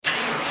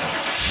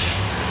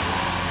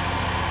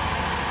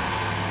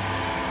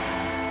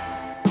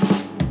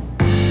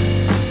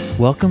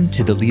Welcome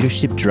to the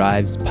Leadership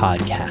Drives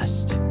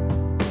podcast.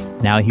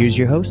 Now here's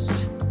your host,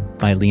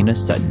 Mylena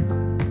Sutton.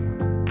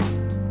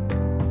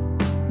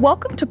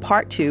 Welcome to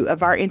part 2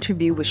 of our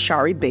interview with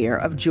Shari Bear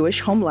of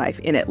Jewish Home Life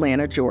in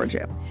Atlanta,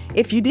 Georgia.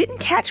 If you didn't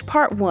catch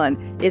part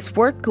 1, it's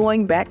worth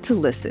going back to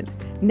listen.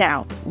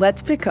 Now,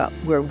 let's pick up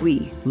where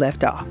we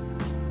left off.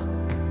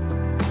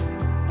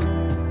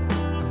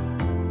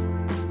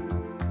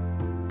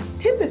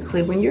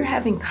 Typically, when you're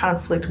having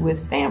conflict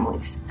with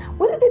families,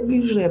 what is it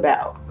usually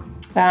about?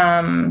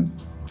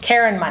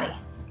 Care and money.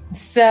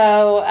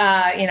 So,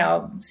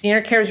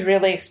 senior care is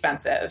really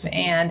expensive,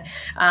 and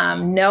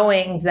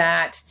knowing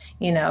that,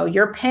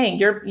 you're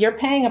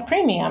paying a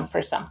premium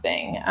for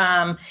something,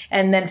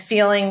 and then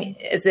feeling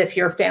as if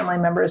your family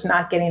member is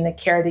not getting the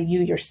care that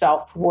you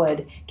yourself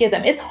would give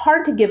them. It's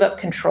hard to give up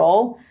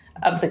control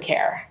of the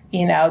care.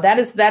 That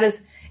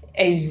is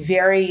a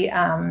very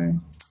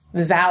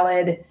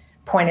valid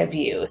point of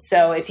view.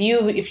 So if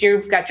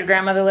you've got your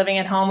grandmother living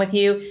at home with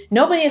you,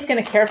 nobody is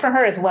going to care for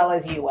her as well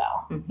as you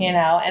will,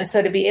 and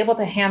so to be able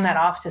to hand that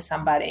off to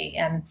somebody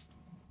and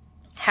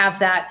have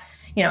that,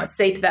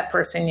 say to that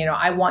person,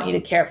 I want you to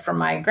care for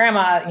my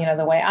grandma,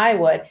 the way I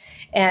would,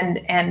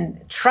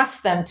 and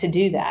trust them to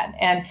do that.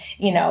 And,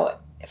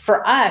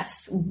 for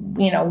us,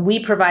 we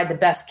provide the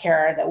best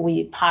care that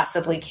we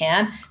possibly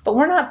can, but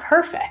we're not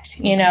perfect.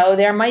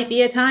 There might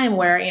be a time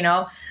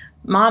where,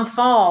 Mom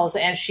falls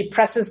and she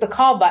presses the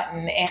call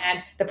button,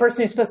 and the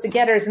person who's supposed to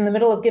get her is in the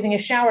middle of giving a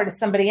shower to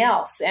somebody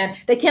else. And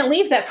they can't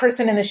leave that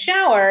person in the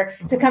shower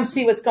to come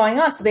see what's going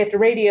on. So they have to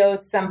radio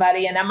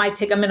somebody, and that might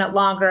take a minute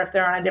longer if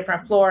they're on a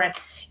different floor. And,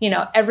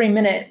 every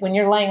minute when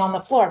you're laying on the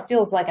floor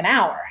feels like an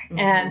hour. Mm-hmm.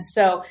 And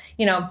so,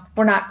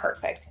 we're not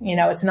perfect.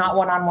 It's not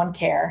one-on-one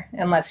care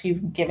unless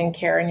you've given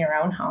care in your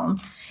own home.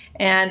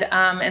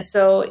 And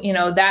so,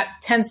 that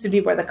tends to be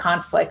where the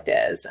conflict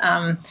is.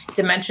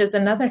 Dementia is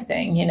another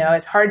thing.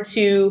 It's hard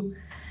to,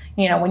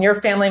 when your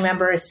family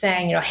member is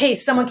saying, hey,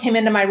 someone came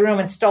into my room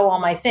and stole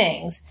all my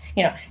things,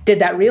 did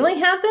that really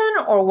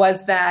happen? Or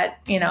was that,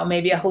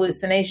 maybe a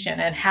hallucination?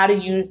 And how do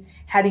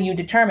you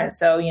determine?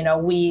 So,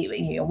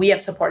 we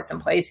have supports in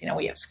place,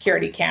 we have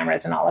security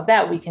cameras and all of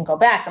that. We can go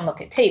back and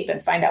look at tape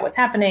and find out what's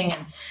happening.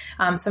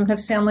 And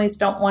sometimes families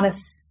don't want to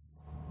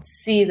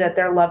see that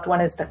their loved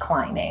one is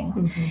declining.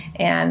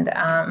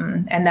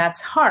 Mm-hmm. And that's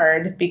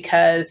hard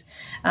because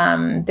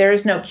there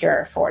is no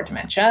cure for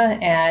dementia,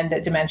 and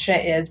dementia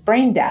is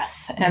brain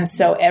death. Mm-hmm. And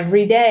so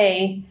every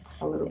day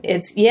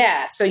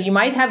so you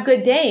might have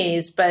good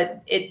days,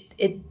 but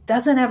it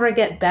doesn't ever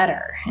get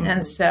better. Mm-hmm.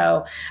 And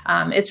so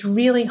it's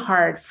really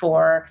hard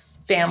for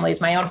families.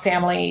 My own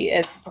family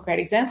is a great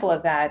example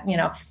of that.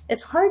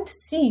 It's hard to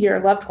see your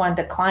loved one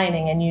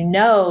declining, and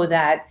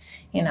that,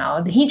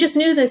 he just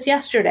knew this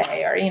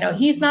yesterday, or,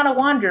 he's not a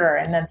wanderer.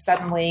 And then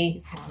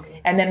suddenly,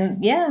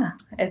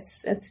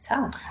 it's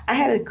tough. I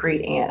had a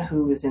great aunt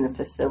who was in a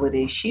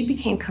facility. She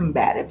became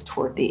combative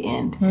toward the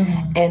end.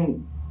 Mm-hmm.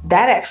 And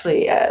that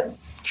actually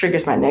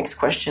triggers my next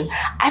question.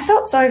 I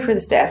felt sorry for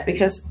the staff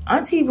because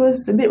Auntie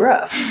was a bit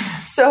rough.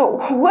 So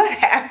what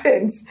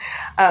happens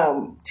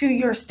to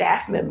your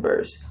staff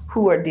members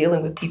who are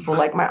dealing with people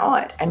like my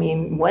aunt? I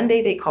mean, one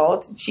day they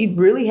called, she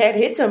really had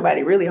hit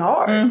somebody really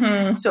hard.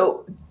 Mm-hmm.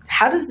 So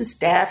how does the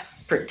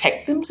staff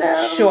protect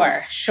themselves?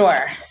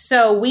 Sure.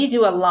 So we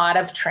do a lot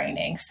of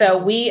training. So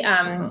we,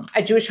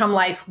 at Jewish Home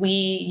Life, we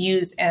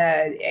use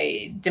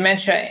a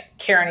dementia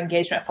care and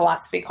engagement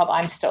philosophy called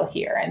I'm Still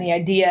Here. And the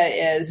idea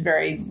is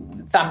very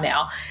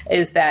thumbnail,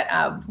 is that,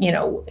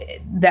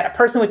 that a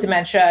person with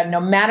dementia, no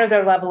matter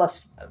their level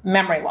of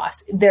memory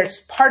loss,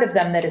 there's part of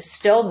them that is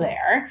still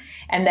there,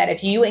 and that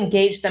if you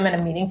engage them in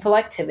a meaningful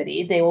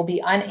activity, they will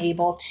be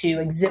unable to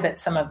exhibit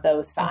some of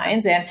those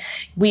signs. And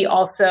we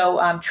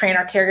also train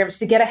our caregivers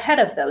to get ahead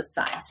of those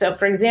signs. So,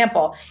 for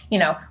example,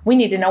 we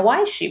need to know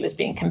why she was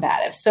being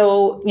combative.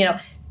 So,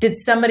 did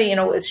somebody,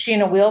 was she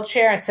in a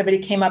wheelchair and somebody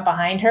came up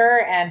behind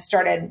her and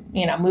started,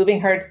 moving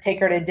her to take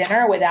her to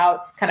dinner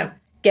without kind of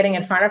getting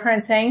in front of her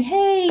and saying,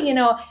 hey,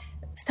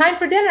 it's time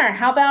for dinner.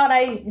 How about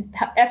I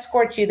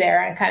escort you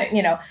there? And kind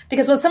of,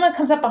 because when someone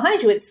comes up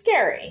behind you, it's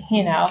scary,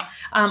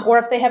 or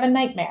if they have a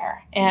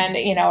nightmare and,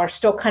 are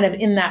still kind of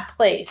in that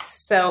place.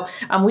 So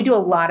we do a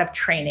lot of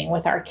training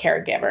with our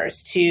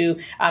caregivers to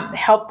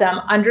help them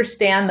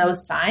understand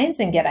those signs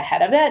and get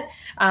ahead of it.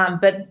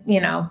 But,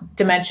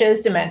 dementia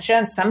is dementia,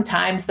 and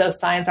sometimes those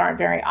signs aren't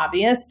very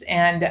obvious,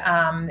 and,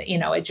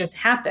 it just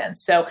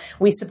happens. So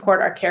we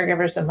support our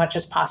caregivers as much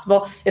as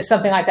possible. If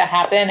something like that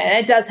happened,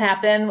 and it does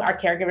happen, our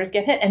caregivers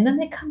get hit, and then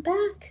they come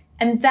back.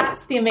 And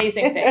that's the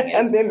amazing thing.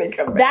 And then they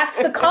come back.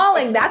 That's the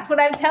calling. That's what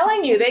I'm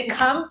telling you. They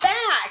come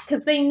back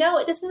because they know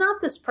it is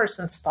not this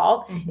person's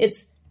fault. Mm-hmm.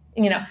 It's,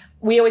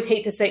 we always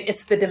hate to say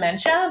it's the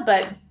dementia,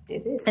 but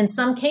It is. In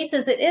some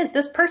cases, it is.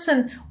 This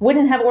person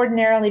wouldn't have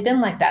ordinarily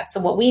been like that. So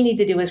what we need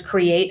to do is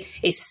create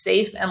a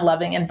safe and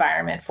loving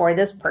environment for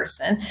this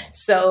person,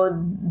 so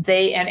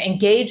and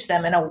engage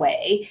them in a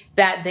way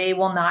that they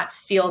will not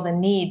feel the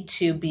need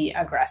to be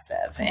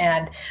aggressive.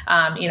 And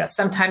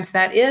sometimes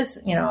that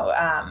is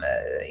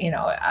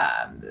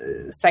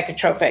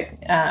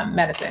psychotropic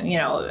medicine.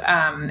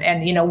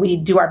 And we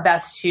do our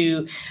best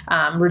to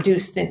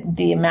reduce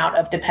the amount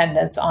of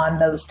dependence on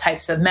those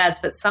types of meds,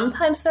 but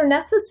sometimes they're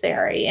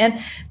necessary. And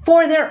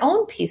for their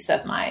own peace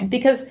of mind,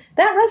 because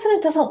that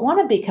resident doesn't want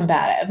to be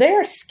combative.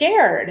 They're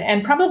scared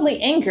and probably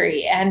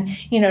angry. And,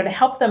 to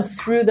help them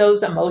through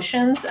those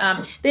emotions,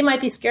 they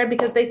might be scared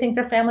because they think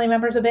their family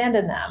members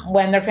abandoned them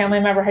when their family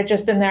member had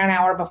just been there an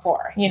hour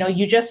before.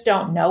 You just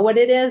don't know what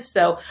it is.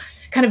 So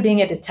kind of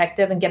being a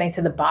detective and getting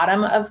to the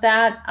bottom of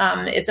that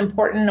is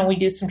important. And we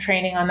do some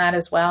training on that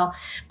as well.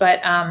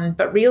 But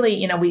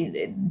really,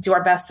 we do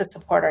our best to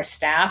support our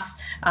staff.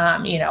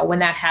 When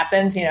that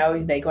happens,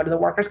 they go to the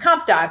workers'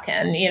 comp doc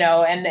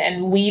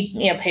and we,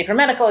 pay for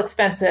medical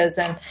expenses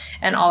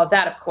and all of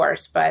that, of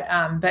course. But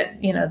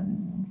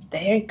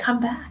they come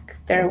back.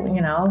 They're,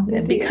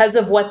 because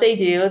of what they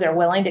do, they're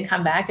willing to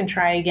come back and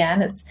try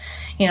again. It's,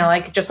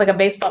 just like a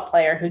baseball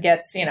player who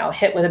gets,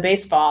 hit with a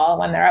baseball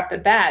when they're up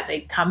at bat,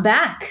 they come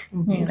back,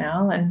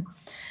 and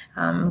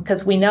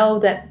because we know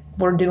that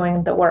we're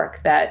doing the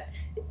work that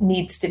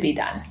needs to be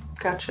done.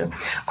 Gotcha.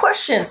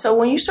 Question. So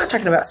when you start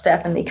talking about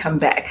staff and they come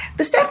back,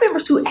 the staff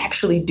members who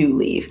actually do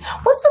leave,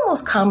 what's the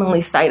most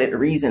commonly cited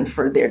reason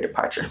for their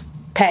departure?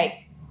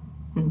 Pay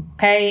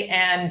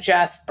and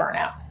just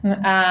burnout.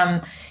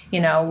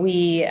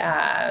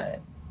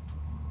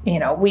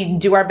 We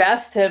do our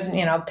best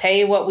to,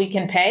 pay what we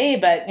can pay,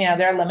 but,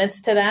 there are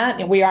limits to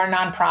that. We are a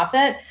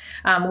nonprofit.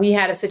 We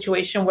had a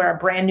situation where a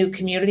brand new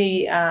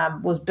community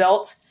was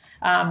built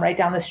right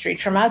down the street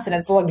from us, and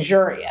it's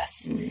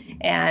luxurious.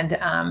 And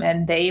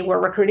they were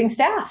recruiting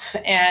staff,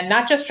 and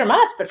not just from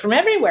us, but from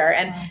everywhere.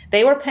 And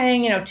they were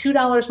paying,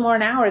 $2 more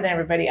an hour than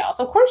everybody else.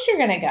 Of course you're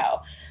going to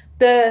go.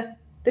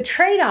 The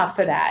trade-off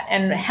for that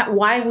and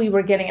why we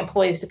were getting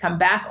employees to come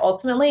back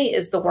ultimately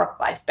is the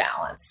work-life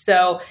balance.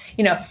 So,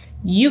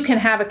 you can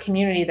have a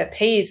community that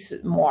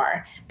pays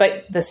more,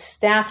 but the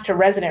staff to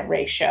resident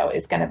ratio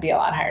is going to be a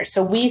lot higher.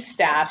 So we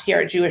staff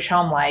here at Jewish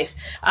Home Life,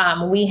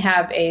 we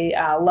have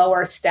a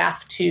lower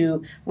staff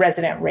to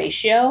resident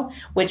ratio,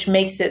 which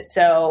makes it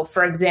so,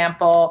 for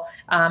example,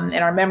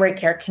 in our memory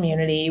care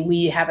community,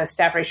 we have a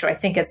staff ratio, I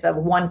think it's of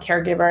 1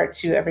 caregiver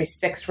to every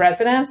 6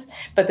 residents,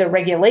 but the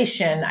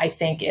regulation, I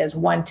think, is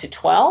 1 to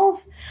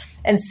 12.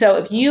 And so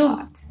if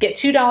you get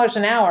 $2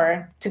 an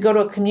hour to go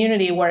to a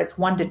community where it's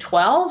 1 to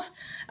 12,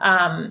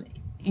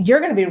 you're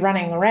going to be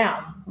running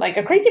around like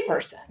a crazy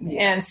person.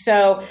 Yeah. And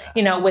so,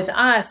 with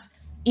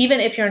us, even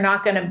if you're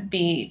not going to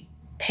be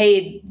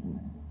paid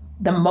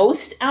the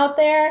most out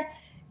there,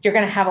 you're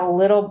going to have a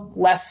little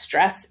less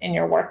stress in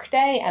your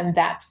workday, and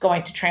that's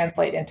going to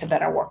translate into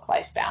better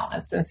work-life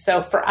balance. And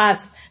so for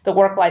us, the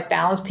work-life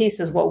balance piece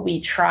is what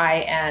we try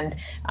and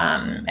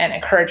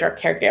encourage our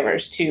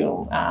caregivers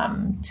to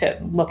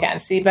look at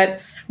and see.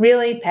 But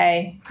really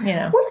pay, What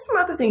are some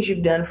other things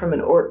you've done from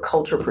an org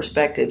culture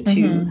perspective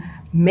to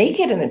make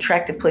it an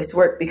attractive place to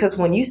work? Because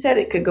when you said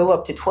it could go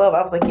up to 12,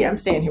 I was like, I'm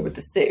staying here with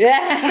the 6.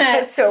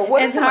 So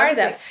it's hard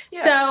though.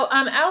 Yeah. So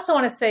I also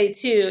want to say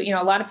too,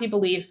 a lot of people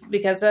leave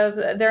because of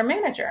their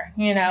manager.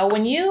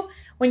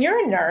 When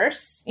you're a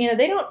nurse,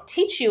 they don't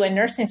teach you in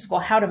nursing school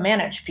how to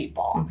manage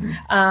people.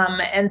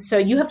 And so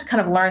you have to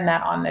kind of learn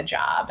that on the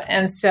job.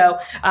 And so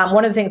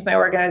one of the things my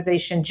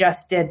organization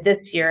just did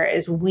this year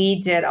is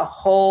we did a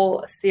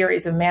whole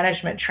series of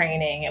management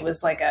training. It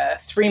was like a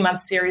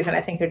 3-month series, and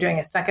I think they're doing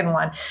a second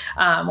one,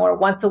 where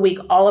once a week,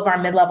 all of our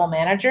mid-level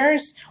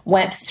managers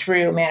went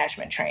through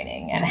management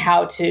training and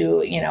how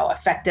to,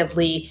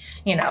 effectively,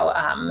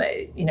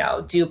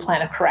 do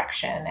plan of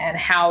correction and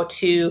how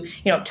to,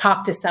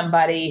 talk to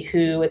somebody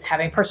who is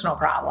having personal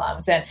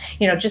problems and,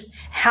 just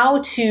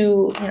how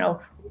to,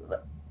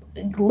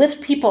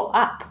 lift people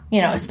up,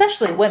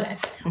 especially women.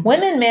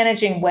 Women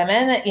managing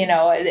women,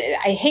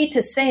 I hate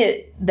to say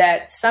it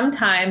that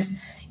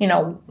sometimes,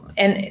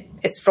 and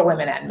it's for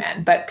women and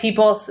men, but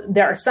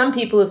there are some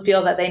people who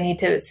feel that they need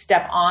to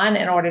step on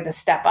in order to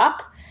step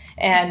up.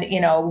 And,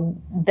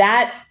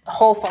 that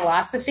whole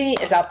philosophy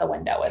is out the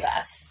window with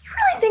us. I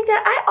really think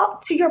that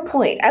to your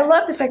point, I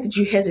love the fact that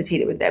you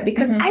hesitated with that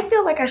because I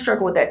feel like I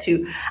struggle with that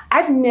too.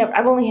 I've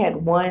only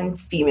had one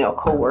female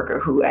coworker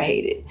who I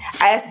hated.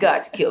 I asked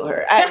God to kill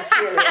her. I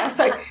was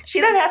like,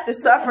 she doesn't have to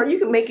suffer. You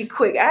can make it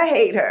quick. I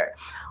hate her.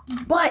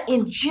 But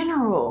in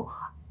general,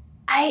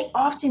 I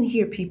often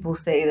hear people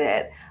say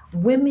that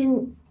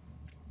women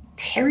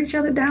tear each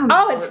other down.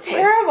 Oh, it's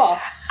terrible.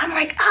 I'm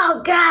like,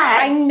 oh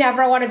God. I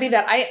never want to be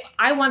that.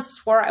 I once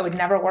swore I would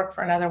never work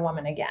for another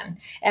woman again.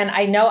 And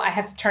I know I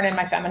have to turn in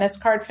my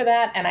feminist card for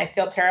that. And I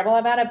feel terrible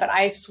about it. But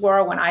I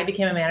swore when I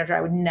became a manager,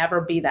 I would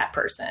never be that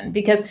person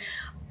because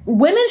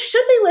women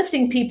should be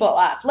lifting people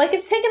up. Like,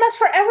 it's taken us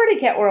forever to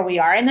get where we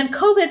are. And then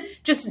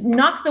COVID just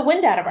knocked the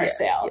wind out of our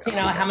sails.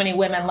 How many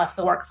women left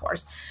the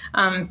workforce.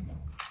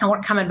 And we're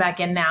coming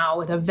back in now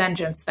with a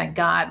vengeance, thank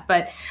God.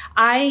 But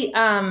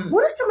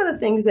what are some of the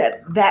things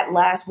that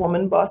last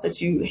woman boss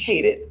that you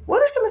hated?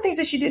 What are some of the things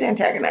that she did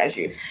antagonize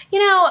you?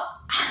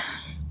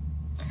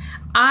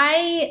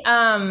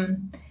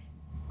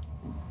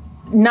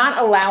 Not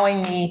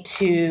allowing me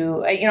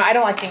to, I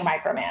don't like being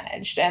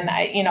micromanaged. And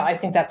I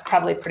think that's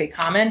probably pretty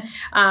common.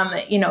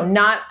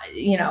 Not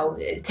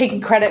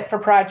taking credit for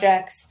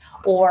projects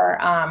or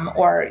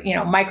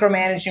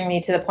micromanaging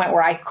me to the point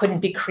where I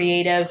couldn't be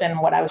creative in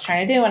what I was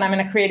trying to do. And I'm in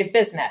a creative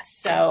business.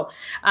 So,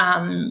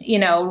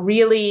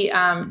 really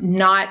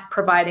not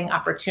providing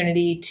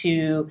opportunity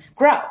to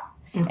grow.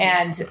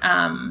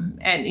 Mm-hmm.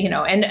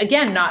 And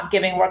again, not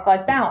giving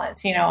work-life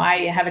balance.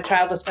 I have a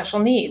child with special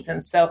needs.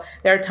 And so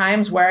there are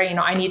times where,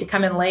 I need to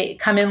come in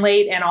late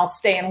and I'll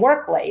stay and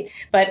work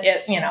late. But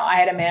I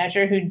had a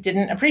manager who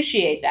didn't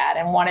appreciate that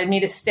and wanted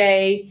me to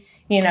stay,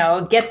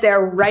 get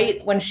there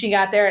right when she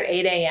got there at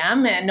 8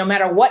 a.m. And no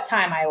matter what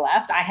time I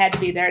left, I had to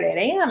be there at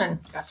 8 a.m. And,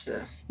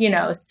 gotcha.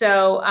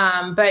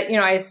 But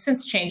I've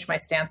since changed my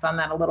stance on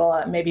that a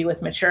little, maybe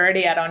with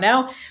maturity, I don't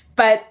know.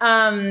 But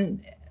there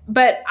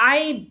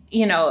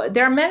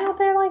are men out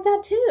there like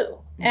that too.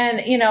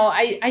 And,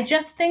 I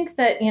just think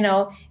that,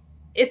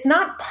 it's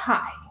not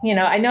pie.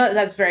 I know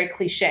that's very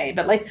cliche,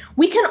 but like,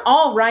 we can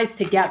all rise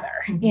together,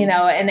 mm-hmm.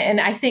 And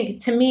I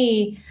think, to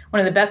me, one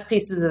of the best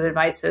pieces of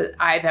advice that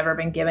I've ever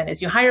been given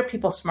is you hire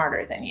people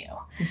smarter than you.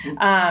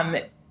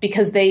 Mm-hmm.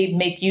 Because they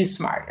make you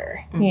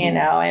smarter, mm-hmm.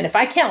 And if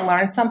I can't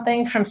learn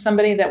something from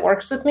somebody that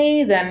works with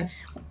me, then,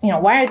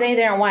 why are they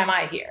there and why am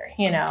I here?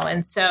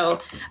 And so,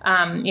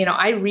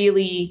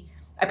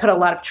 I put a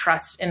lot of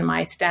trust in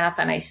my staff.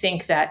 And I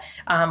think that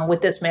with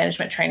this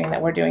management training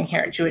that we're doing here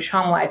at Jewish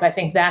Home Life, I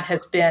think that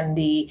has been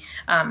the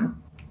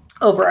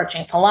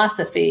overarching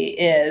philosophy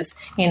is,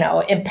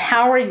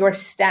 empower your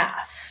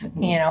staff,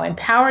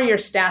 empower your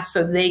staff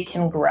so they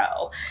can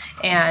grow.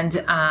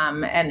 And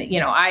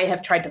I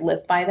have tried to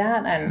live by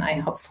that, and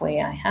hopefully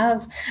I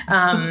have.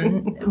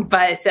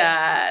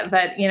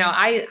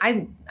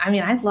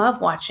 I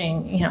love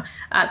watching,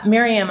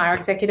 Miriam, our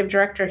executive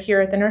director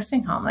here at the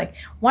nursing home, like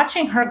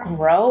watching her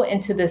grow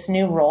into this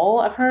new role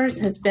of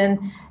hers has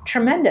been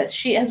tremendous.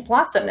 She has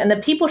blossomed, and the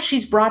people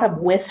she's brought up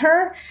with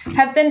her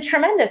have been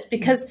tremendous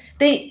because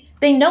they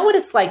know what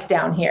it's like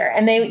down here.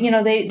 And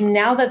they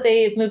now that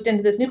they've moved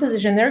into this new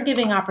position, they're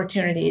giving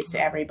opportunities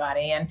to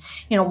everybody. And,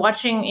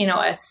 watching,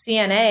 a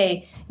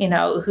CNA,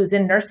 who's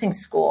in nursing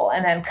school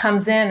and then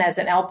comes in as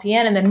an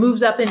LPN and then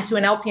moves up into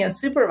an LPN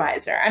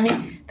supervisor. I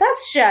mean,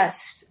 that's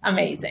just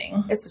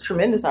amazing. It's a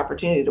tremendous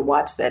opportunity to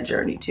watch that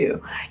journey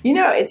too.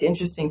 It's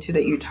interesting too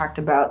that you talked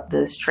about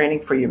this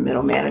training for your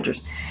middle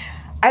managers.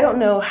 I don't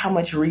know how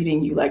much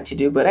reading you like to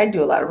do, but I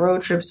do a lot of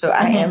road trips, so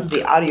mm-hmm. I am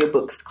the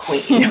audiobooks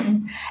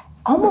queen.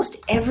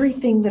 Almost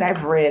everything that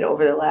I've read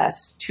over the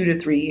last 2 to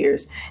 3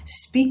 years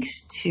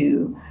speaks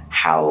to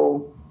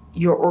how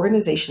your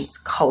organization's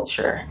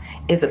culture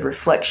is a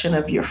reflection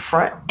of your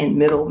front and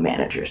middle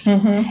managers.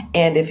 Mm-hmm.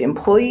 And if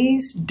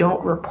employees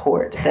don't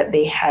report that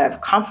they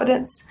have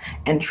confidence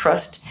and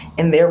trust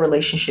in their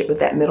relationship with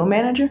that middle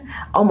manager,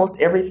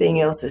 almost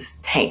everything else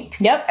is tanked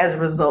as a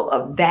result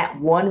of that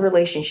one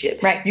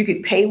relationship. Right. You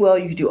could pay well,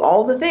 you could do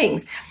all the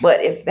things,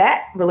 but if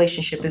that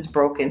relationship is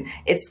broken,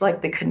 it's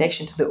like the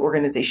connection to the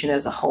organization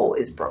as a whole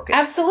is broken.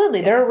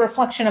 Absolutely. They're a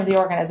reflection of the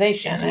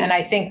organization. Mm-hmm. And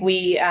I think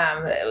we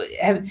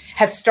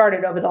have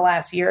started over the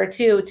last year or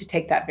two to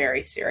take that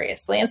very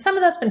seriously. And some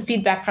of that's been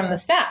feedback from the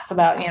staff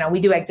about,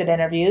 we do exit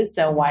interviews.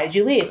 So why did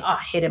you leave? Oh,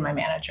 I hated my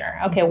manager.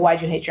 Okay, why'd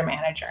you hate your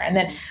manager? And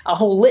then a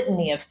whole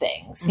litany of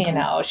things,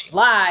 mm-hmm. She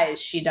lies.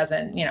 She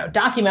doesn't,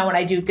 document when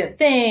I do good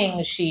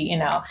things. She,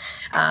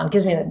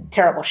 gives me the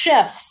terrible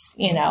shifts,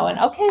 and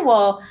okay,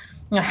 well,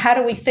 how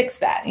do we fix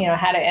that?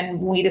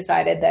 And we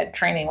decided that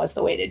training was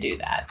the way to do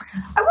that.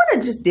 I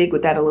want to just dig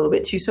with that a little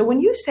bit too. So when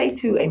you say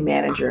to a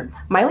manager,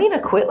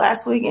 Mylena quit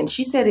last week and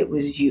she said it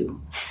was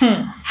you,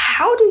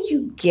 how do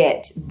you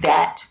get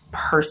that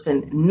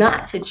person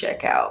not to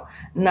check out,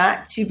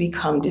 not to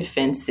become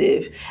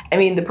defensive? I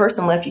mean, the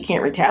person left, you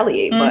can't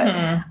retaliate,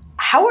 mm-hmm. but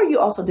how are you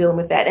also dealing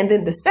with that? And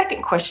then the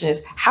second question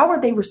is, how are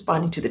they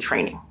responding to the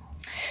training?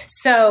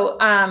 So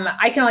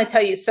I can only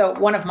tell you, so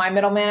one of my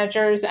middle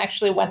managers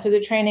actually went through the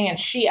training and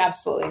she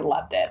absolutely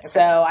loved it. Okay.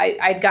 So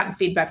I'd gotten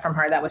feedback from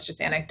her that was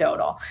just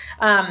anecdotal.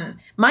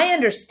 My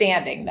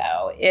understanding,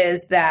 though,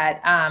 is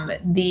that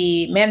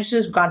the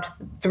managers who've gone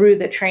through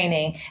the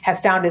training have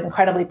found it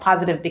incredibly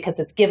positive because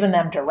it's given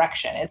them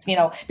direction. It's,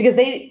 because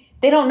they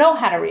don't know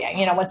how to react.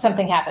 When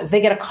something happens,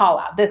 they get a call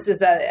out. This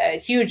is a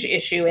huge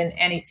issue in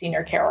any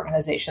senior care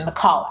organization, the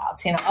call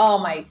outs. Oh,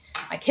 my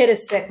kid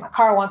is sick. My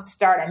car won't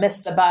start. I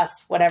missed the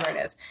bus, whatever it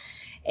is.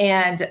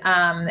 and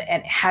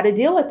how to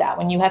deal with that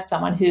when you have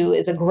someone who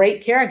is a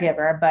great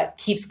caregiver but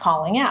keeps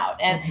calling out,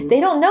 and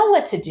they don't know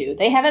what to do.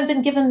 They haven't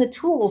been given the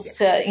tools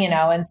to,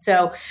 and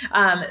so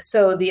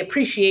the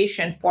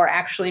appreciation for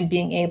actually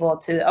being able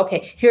to,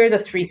 okay, here are the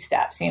 3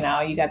 steps. You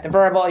got the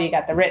verbal, you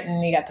got the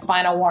written, you got the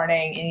final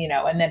warning,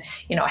 and then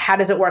how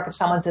does it work if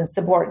someone's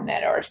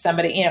insubordinate or if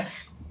somebody,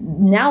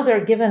 now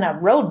they're given a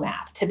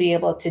roadmap to be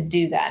able to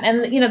do that.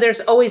 And, there's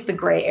always the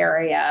gray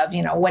area of,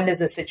 when does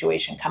this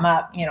situation come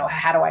up?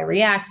 How do I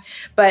react?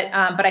 But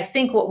I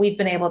think what we've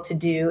been able to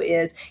do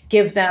is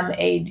give them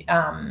a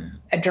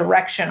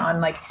direction on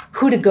like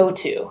who to go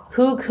to,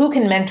 who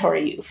can mentor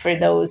you for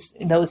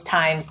those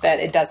times that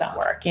it doesn't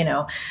work,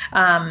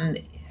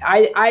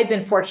 I've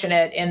been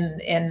fortunate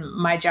in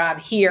my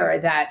job here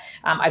that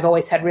I've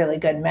always had really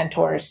good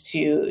mentors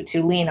to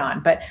lean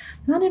on, but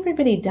not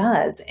everybody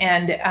does.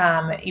 And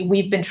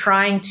we've been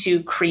trying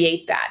to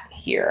create that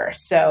here.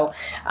 So,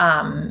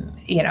 my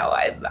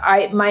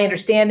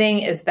understanding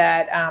is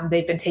that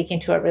they've been taking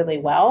to it really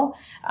well.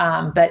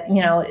 But,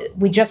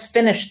 we just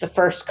finished the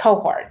first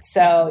cohort.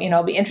 So,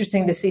 it'll be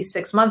interesting to see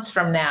 6 months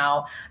from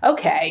now,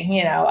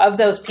 okay, of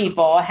those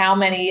people, how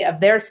many of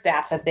their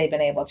staff have they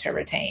been able to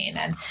retain?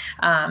 And,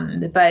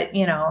 but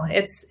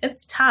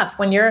it's tough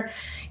when you're,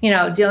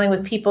 dealing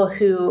with people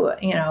who,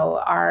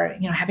 are,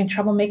 having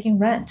trouble making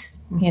rent,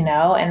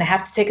 and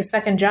have to take a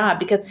second job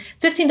because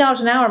 $15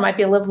 an hour might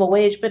be a livable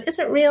wage, but is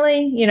it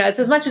really? It's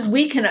as much as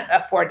we can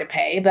afford to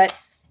pay, but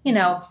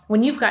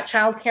when you've got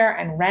childcare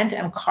and rent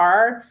and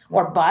car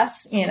or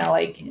bus,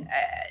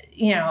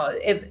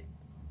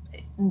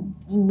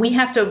 we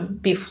have to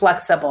be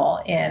flexible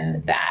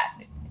in that.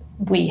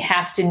 We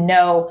have to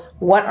know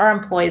what our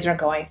employees are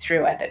going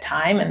through at the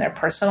time in their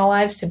personal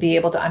lives to be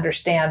able to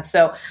understand.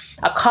 So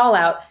a call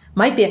out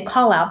might be a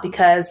call out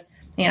because,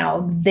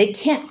 they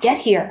can't get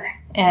here.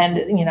 And,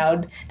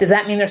 does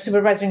that mean their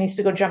supervisor needs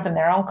to go jump in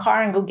their own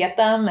car and go get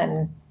them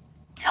and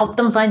help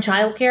them find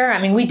childcare?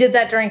 I mean, we did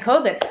that during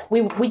COVID.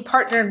 We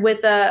partnered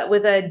with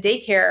a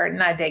daycare,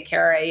 not a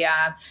daycare,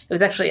 it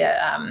was actually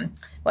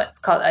what's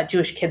called a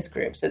Jewish Kids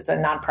Groups. It's a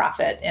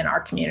nonprofit in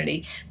our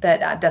community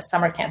that does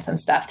summer camps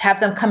and stuff, to have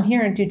them come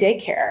here and do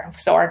daycare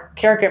so our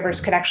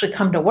caregivers could actually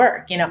come to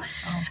work,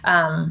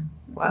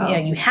 Wow.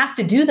 You have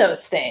to do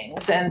those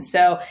things. And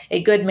so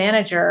a good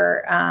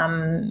manager,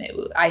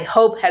 I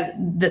hope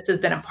this has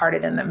been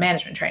imparted in the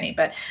management training,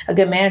 but a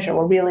good manager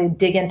will really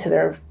dig into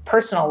their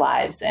personal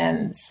lives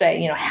and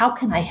say, how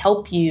can I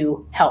help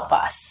you help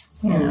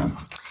us?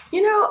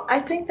 I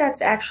think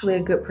that's actually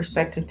a good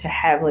perspective to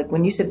have. Like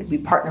when you said that we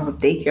partner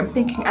with daycare, I'm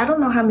thinking, I don't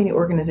know how many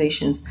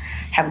organizations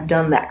have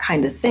done that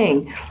kind of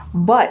thing.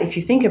 But if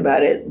you think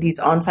about it, these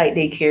on-site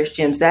daycares,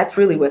 gyms, that's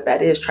really what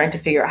that is, trying to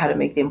figure out how to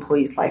make the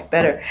employee's life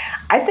better.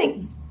 I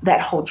think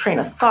that whole train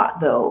of thought,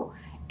 though,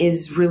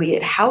 is really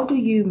it. How do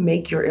you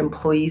make your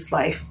employee's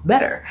life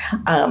better?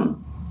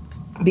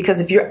 Because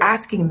if you're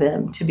asking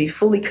them to be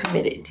fully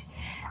committed,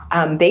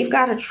 they've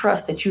got to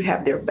trust that you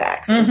have their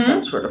backs in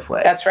some sort of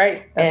way. That's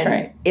right.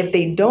 And if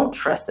they don't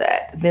trust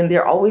that, then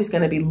they're always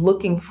going to be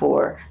looking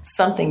for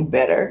something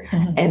better.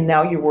 And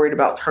now you're worried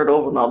about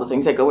turnover and all the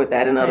things that go with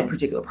that and other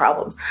particular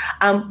problems.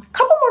 Couple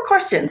more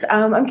questions.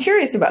 I'm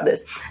curious about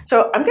this.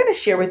 So I'm going to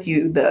share with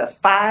you the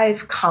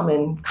 5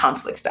 common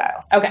conflict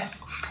styles. Okay.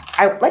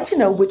 I would like to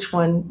know which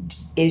one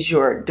is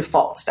your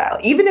default style,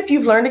 even if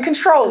you've learned to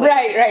control it.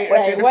 Right.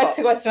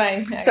 What's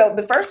mine? Okay. So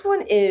the first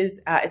one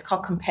is, it's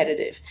called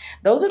competitive.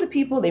 Those are the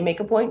people, they make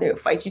a point, they'll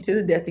fight you to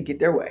the death to get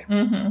their way,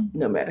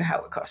 no matter how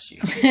it costs you.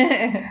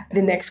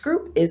 The next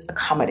group is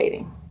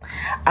accommodating.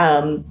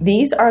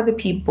 These are the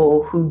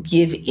people who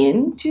give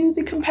in to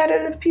the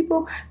competitive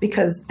people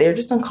because they're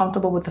just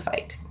uncomfortable with the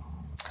fight.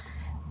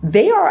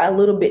 They are a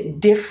little bit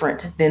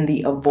different than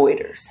the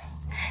avoiders.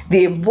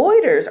 The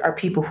avoiders are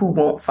people who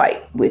won't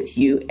fight with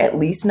you, at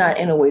least not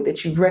in a way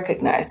that you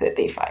recognize that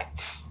they fight.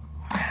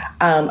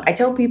 I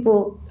tell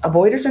people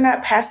avoiders are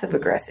not passive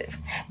aggressive.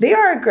 They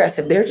are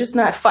aggressive. They're just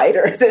not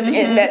fighters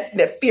in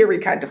that fiery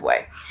kind of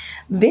way.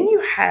 Then you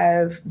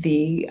have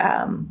the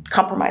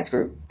compromise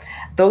group.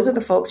 Those are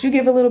the folks, you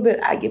give a little bit,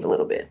 I give a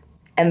little bit.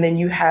 And then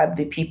you have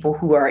the people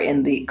who are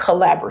in the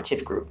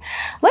collaborative group.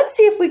 Let's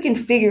see if we can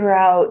figure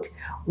out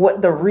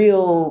what the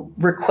real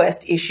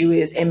request issue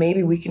is, and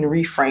maybe we can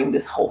reframe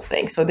this whole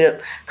thing. So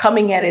they're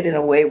coming at it in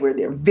a way where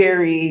they're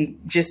very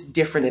just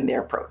different in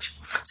their approach.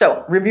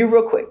 So review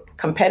real quick.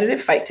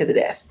 Competitive, fight to the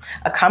death.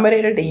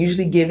 Accommodator, they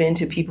usually give in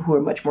to people who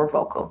are much more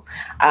vocal.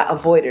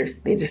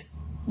 Avoiders,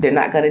 they're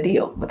not going to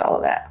deal with all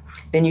of that.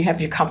 Then you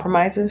have your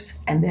compromisers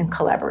and then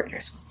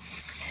collaborators.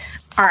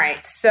 All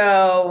right.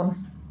 So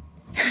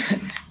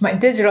my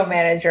digital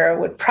manager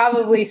would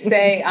probably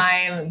say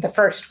I'm the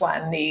first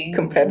one, the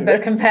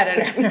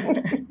competitor.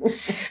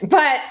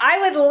 But I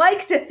would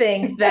like to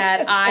think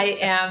that I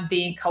am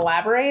the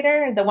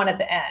collaborator, the one at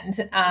the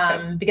end,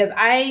 because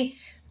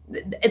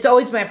it's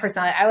always been my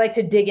personality. I like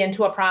to dig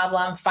into a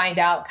problem, find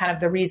out kind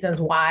of the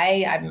reasons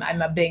why.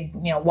 I'm a big,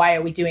 why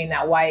are we doing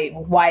that?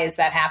 Why is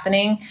that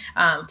happening?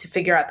 To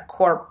figure out the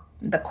core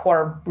the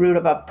core root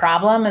of a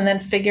problem and then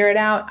figure it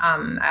out.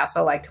 I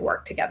also like to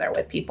work together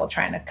with people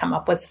trying to come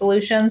up with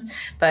solutions.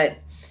 But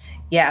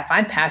yeah, if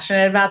I'm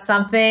passionate about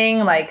something,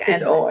 like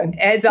it's on.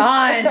 It's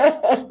on.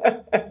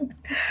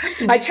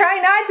 I try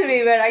not to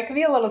be, but I can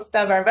be a little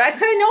stubborn. But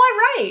I know I'm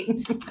right.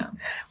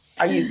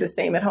 Are you the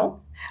same at home?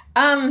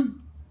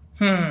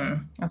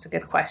 That's a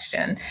good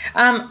question.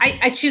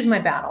 I choose my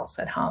battles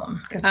at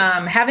home.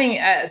 Gotcha. Having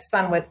a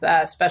son with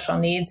special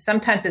needs,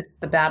 sometimes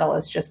the battle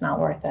is just not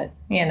worth it.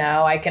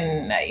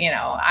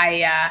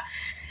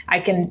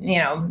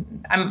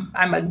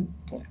 I'm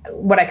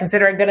what I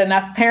consider a good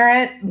enough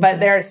parent, but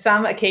there are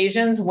some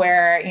occasions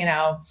where,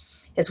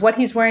 is what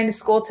he's wearing to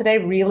school today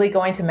really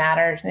going to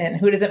matter? And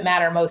who does it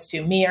matter most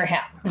to, me or him?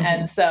 Mm-hmm.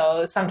 And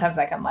so sometimes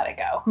I can let it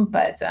go,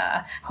 but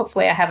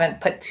hopefully I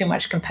haven't put too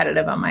much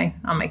competitive on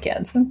my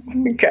kids.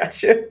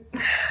 Gotcha.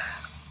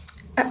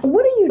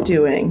 What are you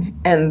doing?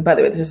 And by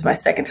the way, this is my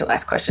second to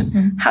last question.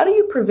 Mm-hmm. How do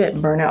you prevent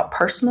burnout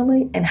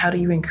personally? And how do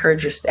you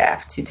encourage your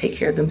staff to take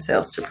care of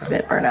themselves to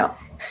prevent burnout?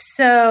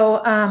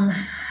 So,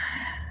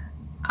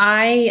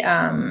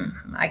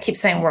 I keep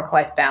saying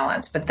work-life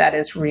balance, but that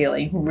is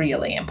really,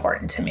 really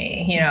important to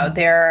me.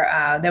 There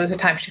was a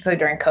time, particularly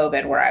during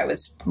COVID, where I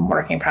was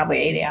working probably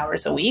 80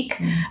 hours a week.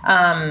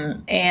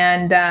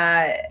 And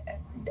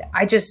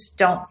I just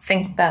don't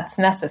think that's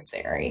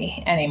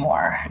necessary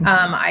anymore.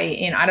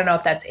 I don't know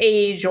if that's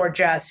age or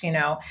just,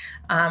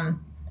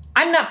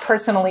 I'm not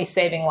personally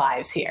saving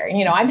lives here.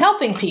 I'm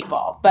helping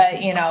people,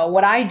 but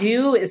what I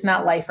do is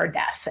not life or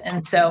death.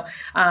 And so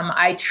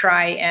I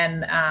try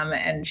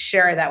and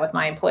share that with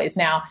my employees.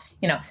 Now,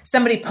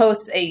 somebody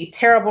posts a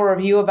terrible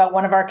review about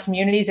one of our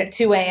communities at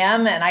 2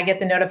 a.m. and I get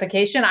the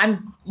notification.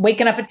 I'm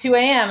waking up at 2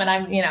 a.m. and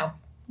I'm,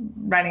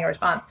 writing a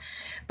response.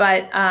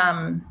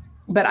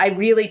 But I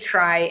really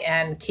try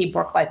and keep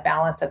work-life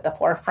balance at the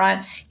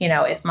forefront.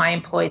 If my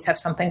employees have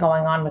something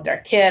going on with their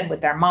kid,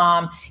 with their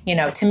mom,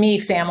 to me,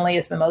 family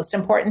is the most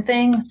important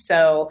thing.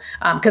 So,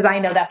 because I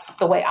know that's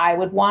the way I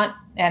would want,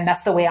 and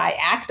that's the way I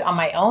act on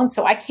my own.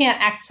 So I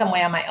can't act some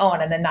way on my own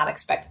and then not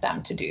expect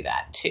them to do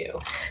that too.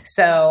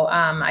 So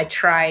I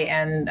try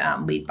and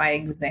lead by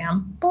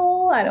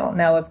example. I don't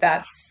know if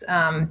that's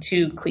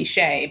too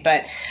cliche,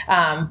 but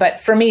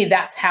for me,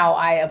 that's how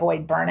I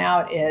avoid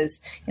burnout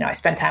is, I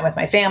spend time with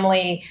my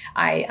family.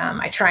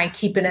 I try and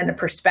keep it into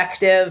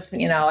perspective,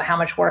 how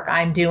much work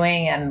I'm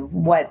doing and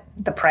what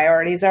the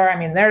priorities are. I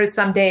mean, there are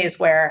some days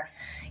where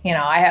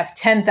I have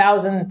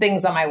 10,000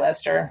 things on my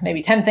list, or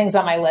maybe 10 things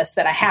on my list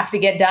that I have to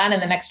get done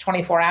in the next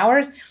 24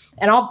 hours.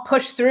 And I'll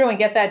push through and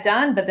get that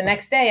done. But the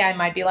next day I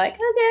might be like,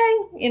 okay,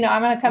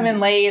 I'm going to come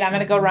in late. I'm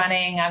going to go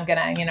running. I'm going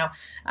to,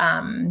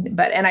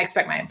 and I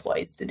expect my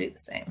employees to do the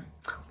same.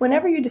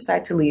 Whenever you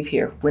decide to leave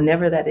here,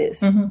 whenever that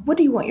is, what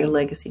do you want your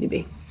legacy to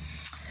be?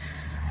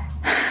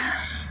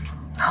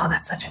 Oh,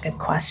 that's such a good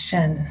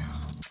question.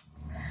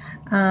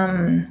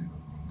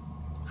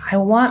 I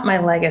want my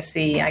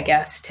legacy, I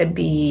guess, to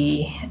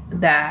be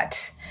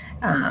that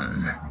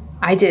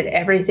I did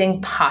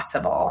everything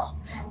possible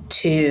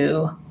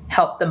to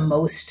help the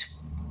most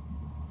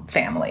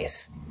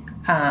families,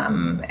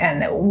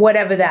 and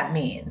whatever that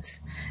means.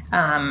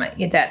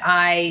 That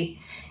I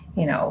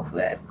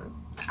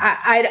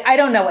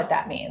don't know what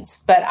that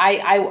means, but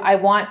I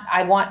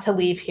want to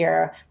leave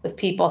here with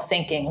people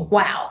thinking,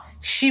 wow,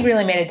 she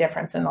really made a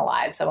difference in the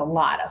lives of a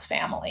lot of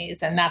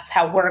families. And that's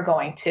how we're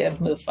going to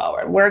move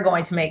forward. We're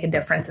going to make a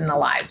difference in the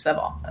lives of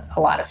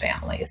a lot of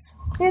families.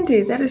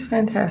 Indeed, that is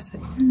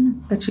fantastic.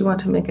 That you want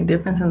to make a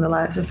difference in the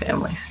lives of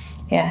families.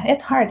 Yeah,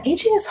 it's hard.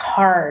 Aging is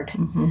hard.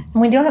 And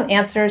when you don't have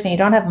answers and you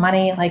don't have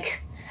money,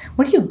 like,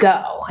 where do you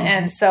go?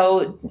 And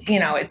so,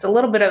 it's a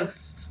little bit of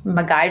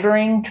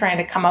MacGyvering, trying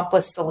to come up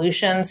with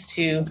solutions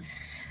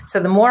so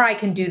the more I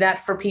can do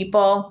that for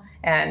people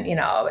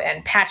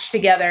and patch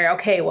together,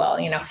 okay, well,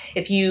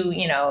 if you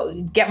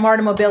get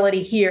MARTA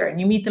mobility here and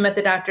you meet them at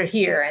the doctor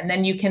here, and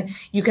then you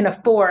can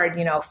afford,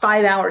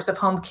 5 hours of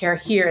home care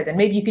here, then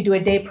maybe you could do a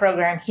day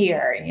program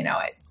here,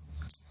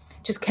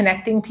 just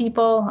connecting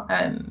people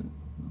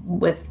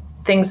with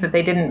things that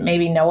they didn't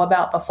maybe know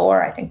about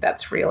before. I think that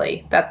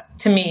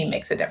to me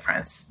makes a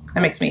difference.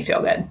 That makes me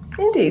feel good.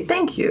 Indeed.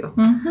 Thank you.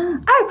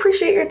 I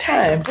appreciate your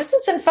time. This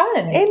has been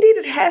fun. Indeed,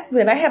 it has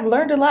been. I have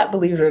learned a lot,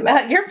 believe it or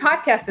not. Your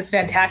podcast is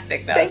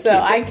fantastic, though. Thank you.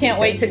 I can't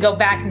wait to go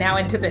back now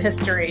into the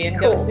history and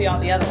go see all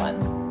the other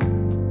ones.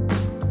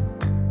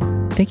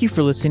 Thank you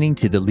for listening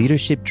to the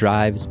Leadership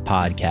Drives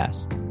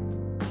podcast.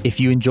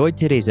 If you enjoyed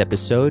today's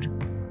episode,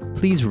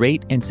 please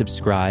rate and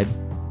subscribe,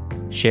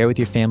 share with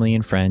your family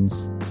and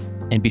friends,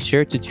 and be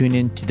sure to tune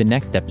in to the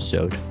next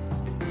episode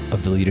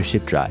of the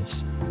Leadership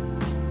Drives.